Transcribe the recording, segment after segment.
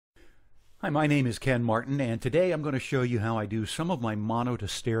Hi, my name is Ken Martin, and today I'm going to show you how I do some of my mono to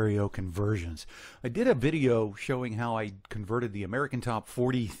stereo conversions. I did a video showing how I converted the American Top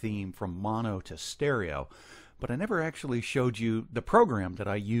 40 theme from mono to stereo, but I never actually showed you the program that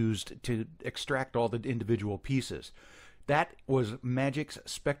I used to extract all the individual pieces. That was Magic's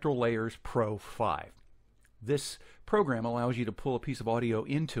SpectraLayers Pro 5. This program allows you to pull a piece of audio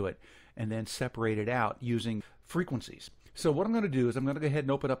into it and then separate it out using frequencies. So what I'm going to do is I'm going to go ahead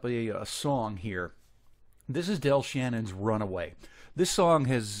and open up a song here. This is Shannon's Runaway. This song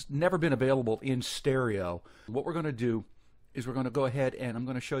has never been available in stereo. What we're going to do is we're going to go ahead and I'm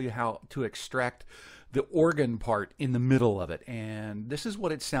going to show you how to extract the organ part in the middle of it. And this is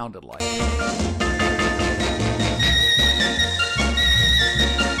what it sounded like.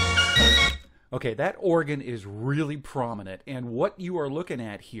 Okay, that organ is really prominent, and what you are looking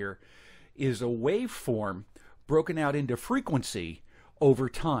at here is a waveform broken out into frequency over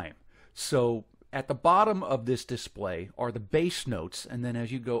time. So at the bottom of this display are the bass notes, and then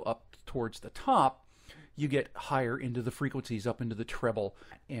as you go up towards the top, you get higher into the frequencies, up into the treble,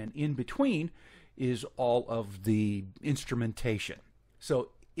 and in between is all of the instrumentation. So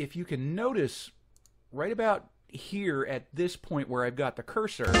if you can notice right about here at this point where I've got the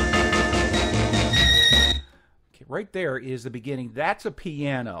cursor, okay, right there is the beginning. That's a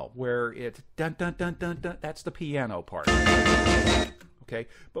piano where it's dun dun dun dun dun. That's the piano part. Okay,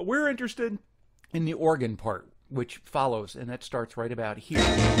 but we're interested in the organ part, which follows, and that starts right about here.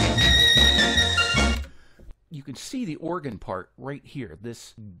 You can see the organ part right here,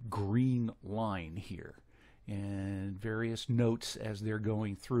 this green line here, and various notes as they're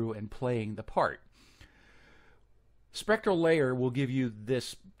going through and playing the part. SpectraLayer will give you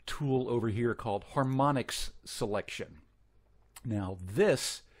this tool over here called Harmonic Selection. Now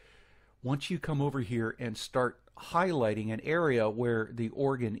this, once you come over here and start highlighting an area where the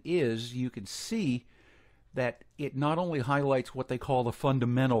organ is, you can see that it not only highlights what they call the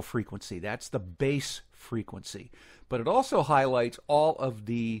fundamental frequency, that's the bass frequency, but it also highlights all of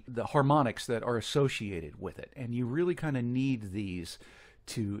the harmonics that are associated with it. And you really kind of need these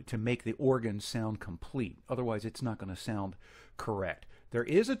to make the organ sound complete. Otherwise it's not going to sound correct. There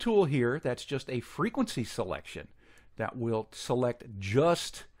is a tool here that's just a frequency selection that will select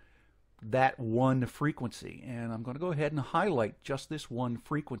just that one frequency. And I'm going to go ahead and highlight just this one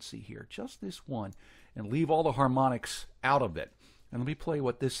frequency here, just this one, and leave all the harmonics out of it. And let me play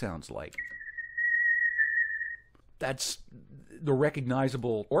what this sounds like. That's the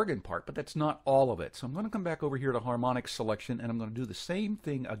recognizable organ part, but that's not all of it. So I'm going to come back over here to Harmonic Selection, and I'm going to do the same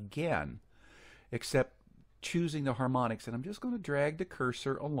thing again, except choosing the harmonics, and I'm just going to drag the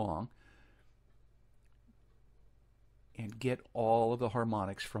cursor along and get all of the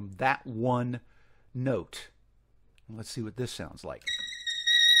harmonics from that one note. And let's see what this sounds like.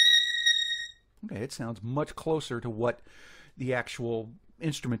 Okay, it sounds much closer to what the actual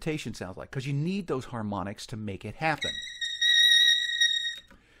instrumentation sounds like, because you need those harmonics to make it happen.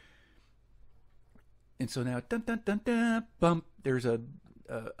 And so now, dun dun dun dun, bump. There's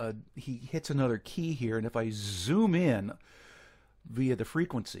he hits another key here, and if I zoom in via the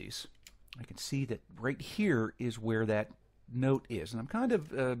frequencies, I can see that right here is where that note is, and I'm kind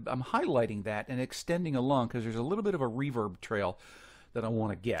of I'm highlighting that and extending along because there's a little bit of a reverb trail that I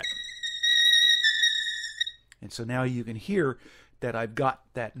want to get. And so now you can hear that I've got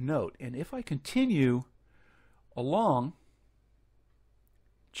that note. And if I continue along,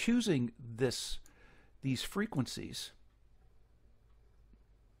 choosing these frequencies,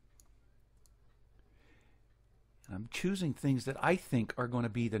 and I'm choosing things that I think are going to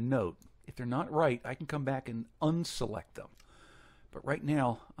be the note. If they're not right, I can come back and unselect them. But right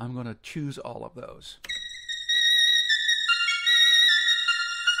now, I'm going to choose all of those.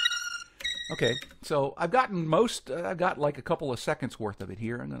 Okay, so I've gotten I've got like a couple of seconds worth of it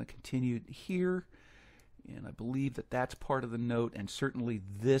here. I'm going to continue here, and I believe that that's part of the note, and certainly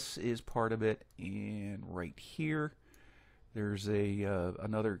this is part of it. And right here, there's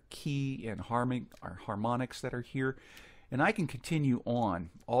another key and harmonics that are here, and I can continue on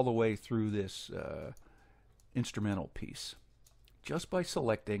all the way through this instrumental piece just by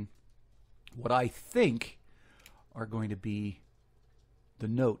selecting what I think are going to be the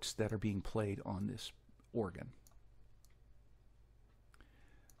notes that are being played on this organ.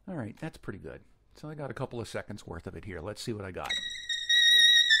 All right, that's pretty good. So I got a couple of seconds worth of it here. Let's see what I got.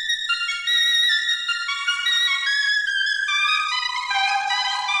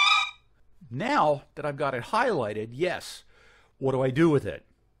 Now that I've got it highlighted, yes, what do I do with it?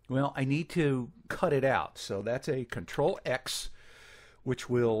 Well, I need to cut it out. So that's a Control X, which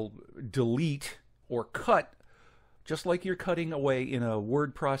will delete or cut just like you're cutting away in a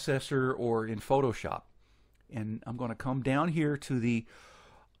word processor or in Photoshop. And I'm going to come down here to the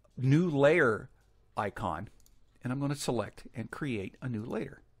new layer icon, and I'm going to select and create a new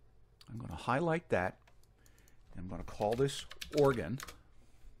layer. I'm going to highlight that, and I'm going to call this organ,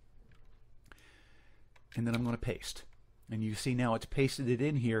 and then I'm going to paste. And you see now it's pasted it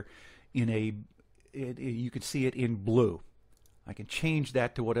in here in a, you can see it in blue. I can change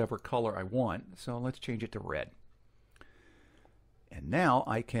that to whatever color I want, so let's change it to red. And now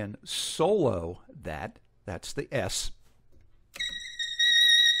I can solo that. That's the S.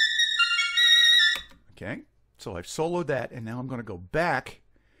 Okay, so I've soloed that, and now I'm going to go back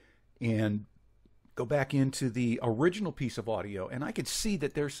and go back into the original piece of audio, and I can see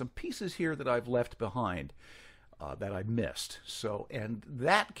that there's some pieces here that I've left behind that I missed. So, and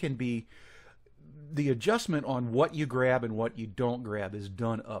that can be, the adjustment on what you grab and what you don't grab is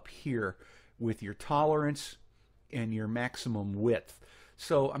done up here with your tolerance and your maximum width.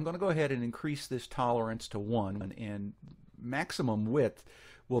 So I'm going to go ahead and increase this tolerance to 1, and maximum width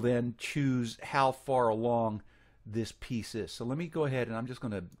will then choose how far along this piece is. So let me go ahead and I'm just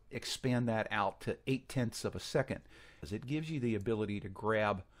going to expand that out to 0.8 of a second, because it gives you the ability to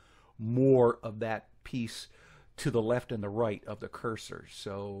grab more of that piece to the left and the right of the cursor.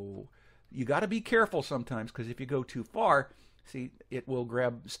 So you got to be careful sometimes, because if you go too far, see, it will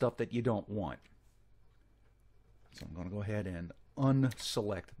grab stuff that you don't want. So I'm going to go ahead and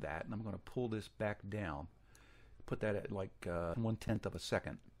unselect that, and I'm going to pull this back down, put that at like 1/10 of a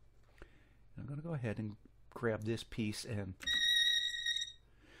second. And I'm going to go ahead and grab this piece, and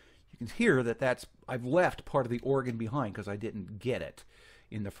you can hear that I've left part of the organ behind because I didn't get it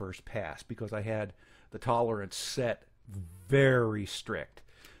in the first pass, because I had the tolerance set very strict.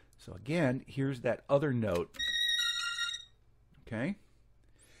 So again, here's that other note. Okay,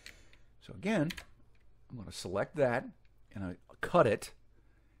 so again, I'm going to select that and I cut it.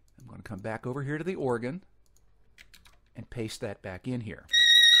 I'm going to come back over here to the organ and paste that back in here.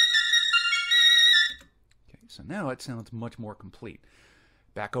 Okay, so now it sounds much more complete.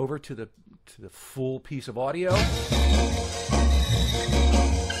 Back over to the full piece of audio.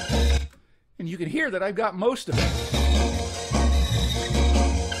 And you can hear that I've got most of it.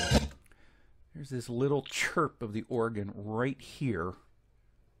 There's this little chirp of the organ right here.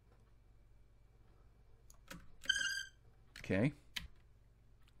 Okay.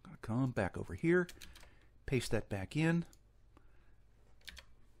 I'm going to come back over here, paste that back in,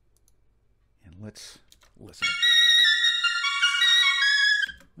 and let's listen.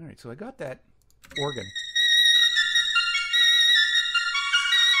 All right, so I got that organ.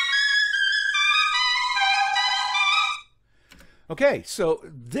 Okay, so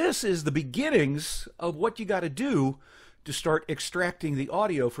this is the beginnings of what you got to do to start extracting the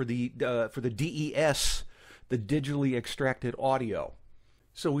audio for the DES, the digitally extracted audio.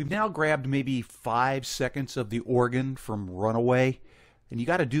 So we've now grabbed maybe 5 seconds of the organ from Runaway, and you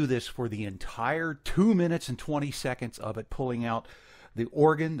got to do this for the entire 2 minutes and 20 seconds of it, pulling out the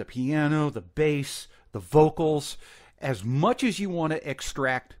organ, the piano, the bass, the vocals. As much as you want to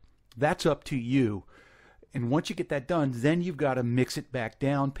extract, that's up to you. And once you get that done, then you've got to mix it back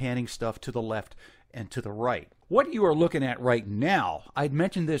down, panning stuff to the left and to the right. What you are looking at right now, I'd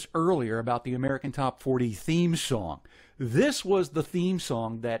mentioned this earlier about the American Top 40 theme song. This was the theme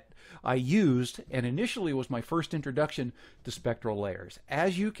song that I used, and initially was my first introduction to spectral layers.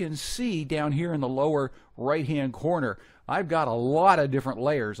 As you can see down here in the lower right-hand corner, I've got a lot of different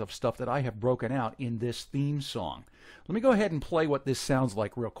layers of stuff that I have broken out in this theme song. Let me go ahead and play what this sounds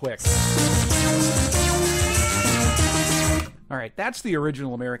like real quick. All right, that's the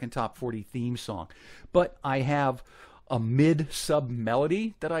original American Top 40 theme song. But I have a mid-sub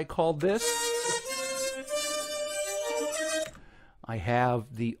melody that I called this. I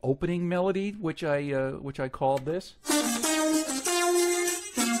have the opening melody, which I called this.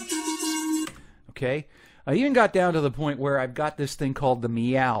 Okay, I even got down to the point where I've got this thing called the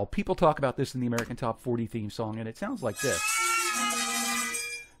meow. People talk about this in the American Top 40 theme song, and it sounds like this.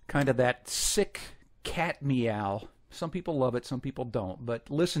 Kind of that sick cat meow. Some people love it, some people don't, but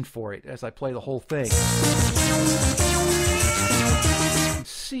listen for it as I play the whole thing.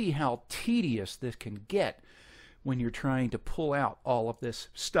 See how tedious this can get when you're trying to pull out all of this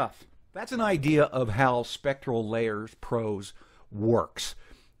stuff. That's an idea of how SpectraLayers Pro works.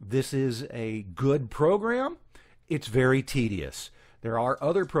 This is a good program. It's very tedious. There are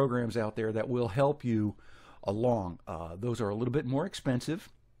other programs out there that will help you along. Those are a little bit more expensive,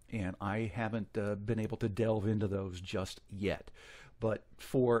 and I haven't been able to delve into those just yet. But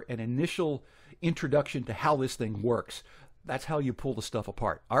for an initial introduction to how this thing works, That's how you pull the stuff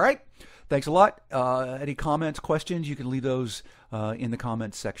apart. All right? Thanks a lot. Any comments, questions, you can leave those in the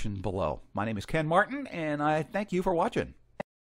comments section below. My name is Ken Martin, and I thank you for watching.